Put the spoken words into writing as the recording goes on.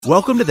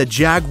Welcome to the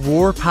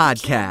Jaguar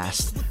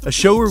Podcast, a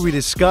show where we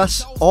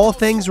discuss all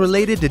things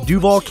related to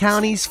Duval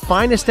County's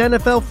finest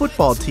NFL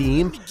football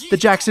team, the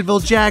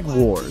Jacksonville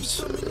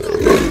Jaguars.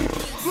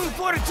 Move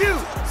 42,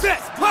 set,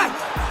 play.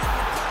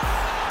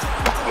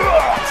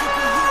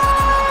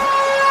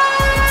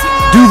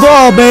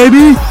 Duval,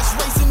 baby!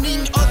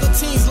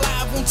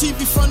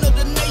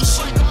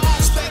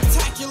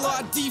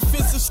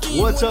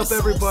 What's up,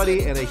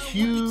 everybody, and a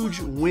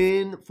huge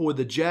win for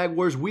the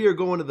Jaguars. We are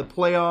going to the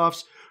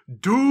playoffs.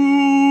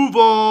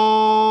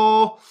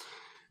 Duval!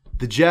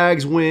 The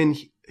Jags win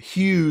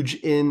huge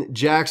in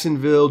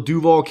Jacksonville,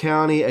 Duval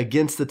County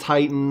against the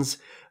Titans,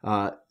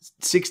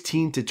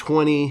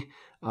 16-20.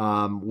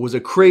 Was a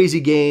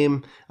crazy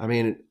game. I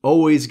mean, it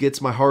always gets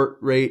my heart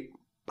rate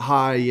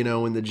high,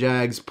 when the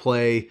Jags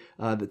play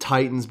the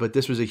Titans, but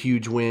this was a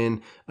huge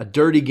win. A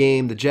dirty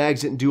game. The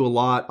Jags didn't do a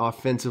lot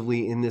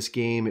offensively in this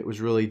game. It was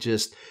really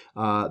just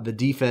the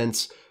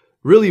defense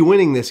really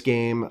winning this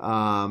game,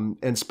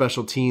 and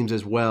special teams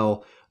as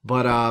well.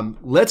 But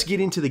let's get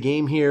into the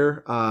game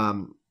here.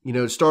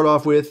 To start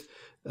off with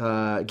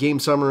game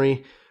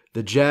summary.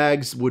 The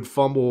Jags would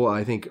fumble,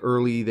 I think,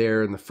 early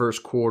there in the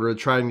first quarter,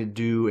 trying to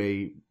do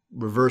a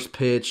reverse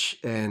pitch,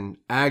 and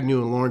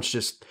Agnew and Lawrence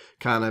just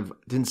kind of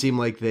didn't seem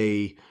like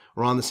they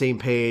were on the same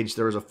page.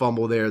 There was a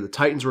fumble there. The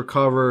Titans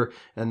recover,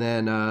 and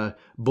then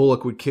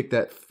Bullock would kick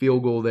that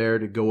field goal there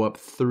to go up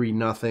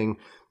 3-0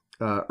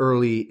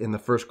 early in the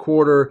first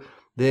quarter.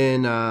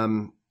 Then,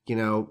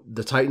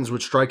 the Titans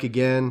would strike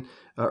again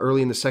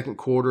early in the second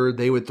quarter.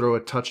 They would throw a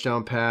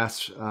touchdown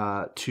pass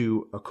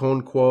to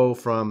Okonkwo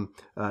from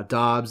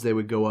Dobbs. They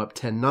would go up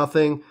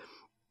 10-0.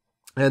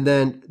 And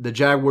then the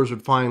Jaguars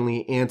would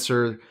finally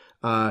answer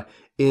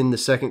in the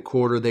second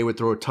quarter. They would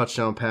throw a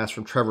touchdown pass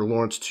from Trevor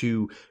Lawrence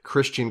to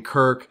Christian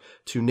Kirk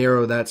to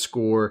narrow that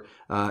score,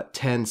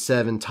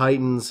 10-7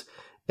 Titans.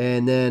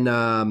 And then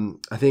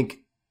I think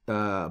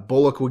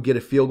Bullock would get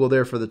a field goal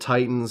there for the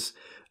Titans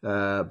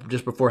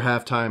just before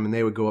halftime, and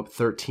they would go up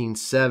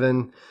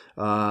 13-7.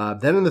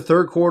 Then in the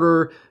third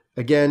quarter,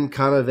 again,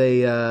 kind of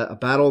a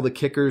battle of the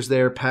kickers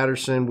there.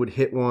 Patterson would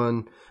hit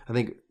one, I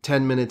think,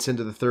 10 minutes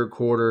into the third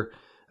quarter.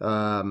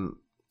 And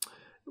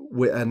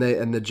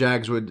the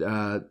Jags would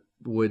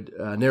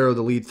narrow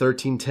the lead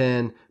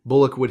 13-10.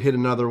 Bullock would hit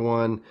another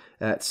one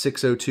at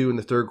 6:02 in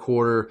the third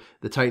quarter.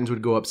 The Titans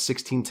would go up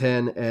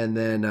 16-10, and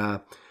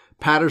then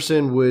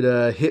Patterson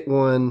would hit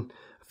one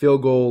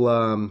field goal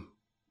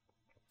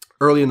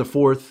early in the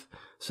fourth,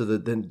 so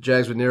that the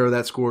Jags would narrow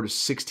that score to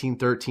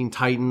 16-13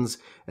 Titans.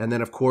 And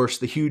then, of course,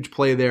 the huge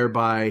play there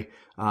by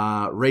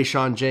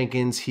Rayshon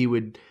Jenkins. He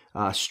would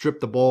strip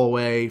the ball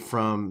away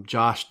from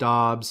Josh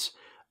Dobbs,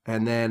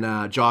 and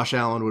then Josh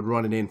Allen would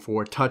run it in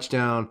for a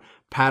touchdown.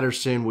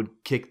 Patterson would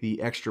kick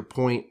the extra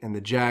point, and the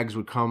Jags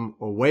would come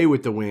away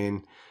with the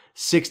win,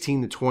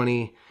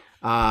 16-20.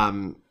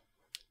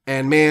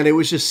 And, man, it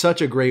was just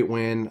such a great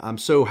win. I'm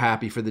so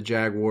happy for the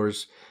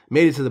Jaguars.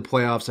 Made it to the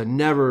playoffs. I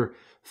never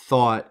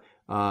thought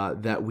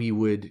that we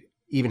would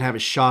even have a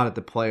shot at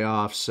the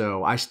playoffs,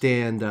 so I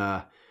stand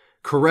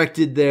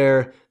corrected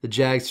there. The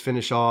Jags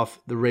finish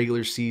off the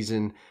regular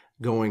season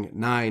going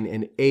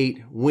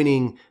 9-8,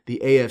 winning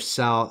the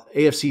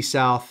AFC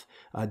South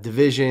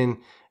division.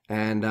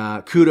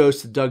 And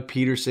kudos to Doug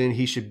Peterson.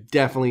 He should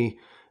definitely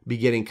be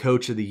getting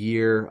Coach of the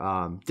Year.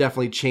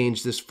 Definitely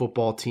changed this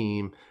football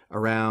team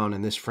around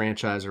and this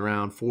franchise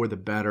around for the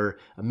better.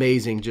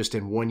 Amazing just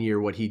in 1 year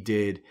what he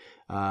did,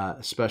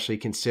 especially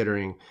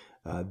considering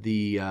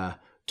the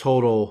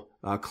total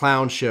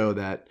clown show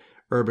that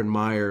Urban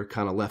Meyer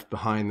kind of left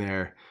behind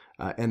there,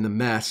 and the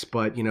mess.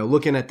 But,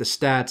 looking at the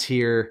stats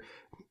here,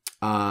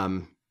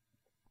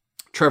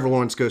 Trevor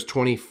Lawrence goes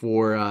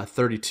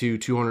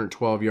 24-32,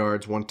 212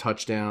 yards, 1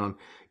 touchdown.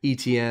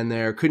 ETN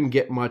there. Couldn't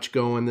get much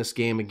going this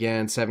game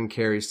again. 7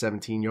 carries,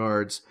 17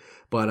 yards.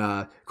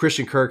 But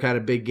Christian Kirk had a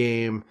big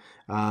game.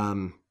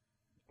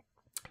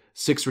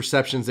 6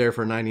 receptions there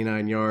for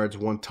 99 yards,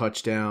 1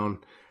 touchdown.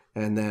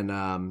 And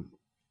then,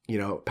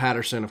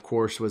 Patterson, of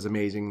course, was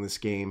amazing in this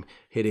game,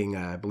 hitting,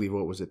 I believe,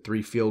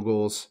 3 field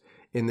goals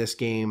in this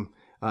game.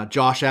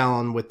 Josh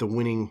Allen with the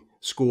winning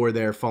score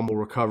there, fumble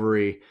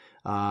recovery.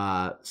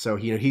 So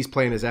he's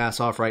playing his ass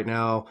off right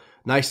now.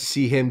 Nice to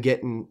see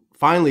him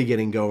finally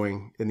getting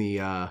going in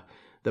the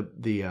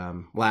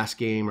last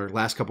game or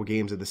last couple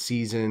games of the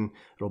season.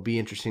 It'll be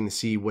interesting to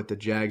see what the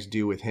Jags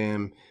do with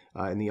him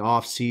in the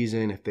off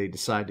season, if they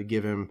decide to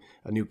give him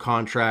a new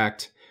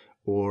contract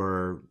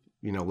or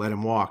let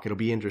him walk. It'll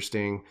be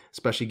interesting,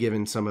 especially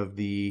given some of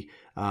the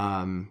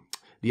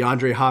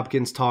DeAndre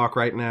Hopkins talk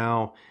right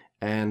now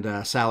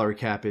and salary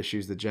cap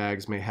issues the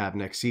Jags may have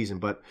next season.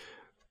 But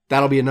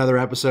that'll be another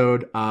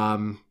episode.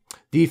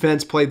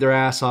 Defense played their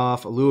ass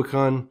off.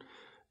 Aluakun,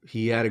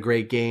 he had a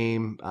great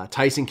game.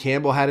 Tyson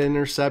Campbell had an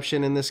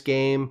interception in this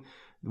game.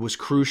 It was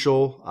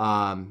crucial.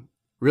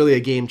 Really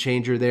a game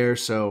changer there.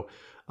 So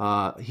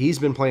he's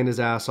been playing his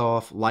ass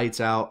off,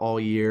 lights out all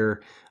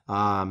year.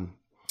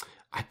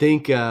 I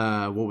think,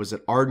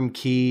 Arden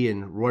Key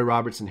and Roy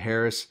Robertson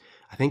Harris,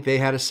 I think they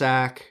had a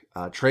sack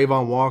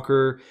Trayvon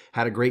Walker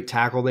had a great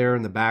tackle there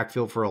in the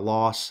backfield for a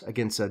loss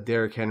against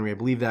Derrick Henry. I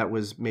believe it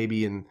was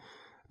in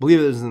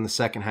the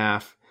second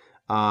half.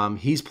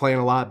 He's playing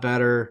a lot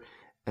better.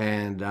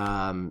 And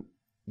Rayshawn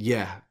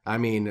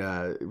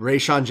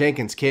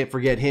Jenkins, can't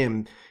forget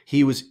him.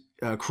 He was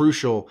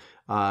crucial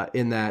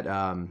in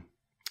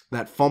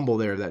that fumble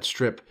there, that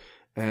strip.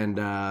 And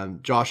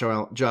Josh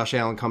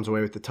Allen comes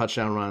away with the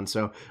touchdown run.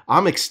 So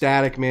I'm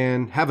ecstatic,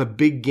 man. Have a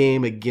big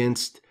game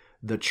against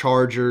the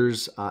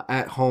Chargers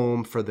at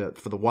home for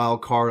the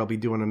wild card. I'll be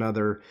doing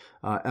another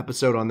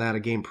episode on that, a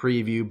game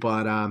preview.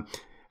 But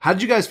how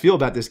did you guys feel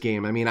about this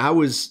game? I mean, I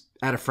was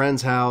at a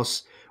friend's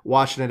house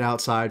watching it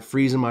outside,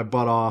 freezing my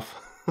butt off,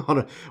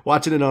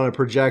 watching it on a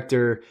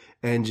projector,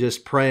 and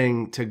just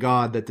praying to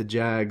God that the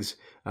Jags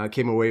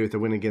came away with the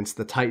win against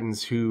the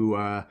Titans, who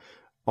are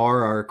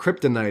our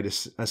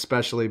kryptonite,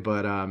 especially.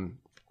 But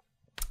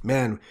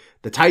man,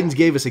 the Titans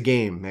gave us a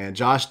game, man.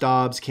 Josh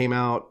Dobbs came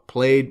out,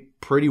 played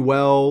pretty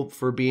well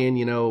for being,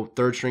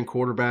 third string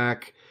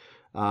quarterback.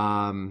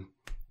 Coming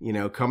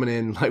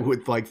in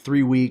with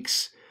 3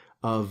 weeks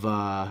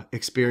of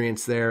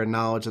experience there and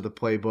knowledge of the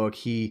playbook.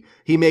 He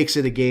makes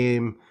it a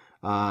game,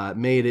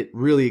 made it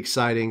really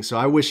exciting. So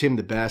I wish him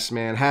the best,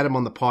 man. Had him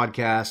on the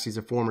podcast. He's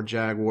a former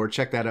Jaguar.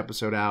 Check that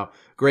episode out.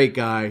 Great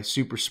guy,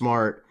 super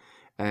smart.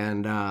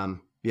 And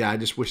I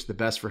just wish the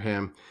best for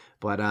him.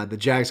 But the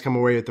Jags come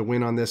away with the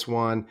win on this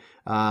one.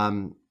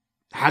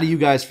 How do you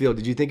guys feel?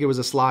 Did you think it was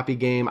a sloppy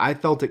game? I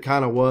felt it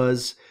kind of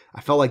was.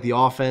 I felt like the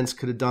offense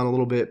could have done a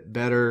little bit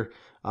better.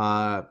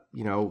 Have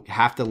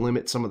to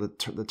limit some of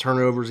the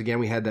turnovers. Again,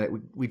 we had that.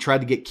 We tried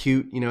to get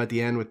cute, at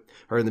the end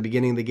or in the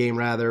beginning of the game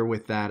rather,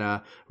 with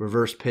that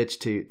reverse pitch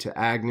to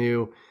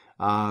Agnew.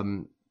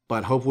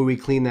 But hopefully we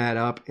clean that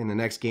up in the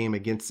next game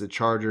against the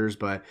Chargers.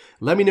 But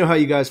let me know how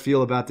you guys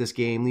feel about this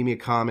game. Leave me a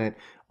comment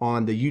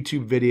on the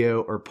YouTube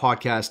video or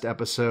podcast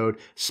episode.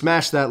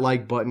 Smash that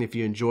like button if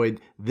you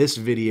enjoyed this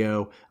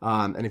video.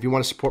 And if you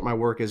want to support my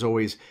work, as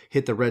always,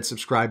 hit the red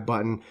subscribe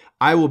button.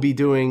 I will be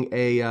doing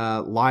a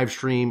live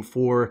stream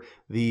for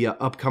the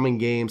upcoming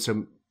game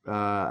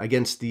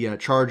against the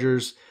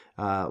Chargers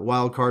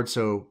wild card.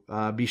 So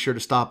be sure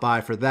to stop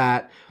by for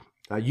that.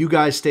 You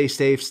guys stay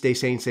safe, stay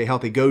sane, stay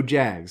healthy. Go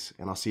Jags,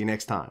 and I'll see you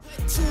next time.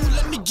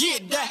 Let me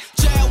get that.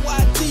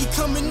 JYD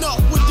coming up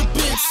with the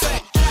big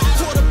sack.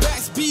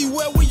 Quarterbacks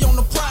beware, we on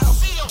the prowl.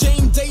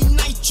 Game day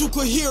night, you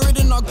could hear it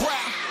in our growl.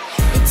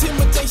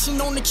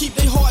 Intimidation on to keep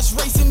their hearts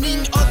racing.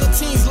 Eating other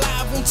teams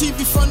live on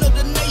TV front of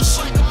the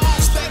nation.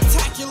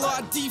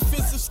 Spectacular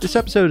defensive. This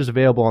episode is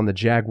available on the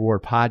Jaguar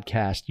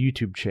Podcast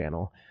YouTube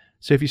channel.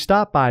 So if you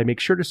stop by, make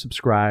sure to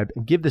subscribe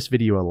and give this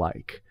video a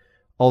like.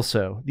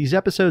 Also, these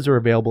episodes are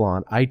available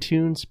on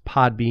iTunes,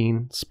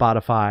 Podbean,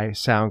 Spotify,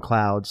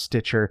 SoundCloud,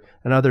 Stitcher,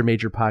 and other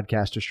major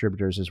podcast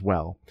distributors as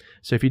well.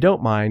 So if you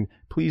don't mind,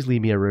 please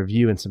leave me a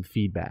review and some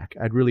feedback.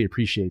 I'd really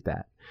appreciate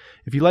that.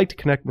 If you'd like to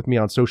connect with me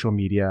on social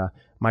media,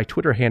 my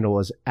Twitter handle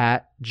is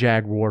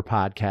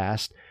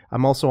 @JaguarPodcast.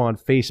 I'm also on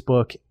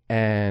Facebook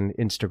and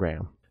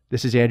Instagram.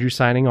 This is Andrew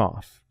signing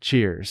off.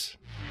 Cheers.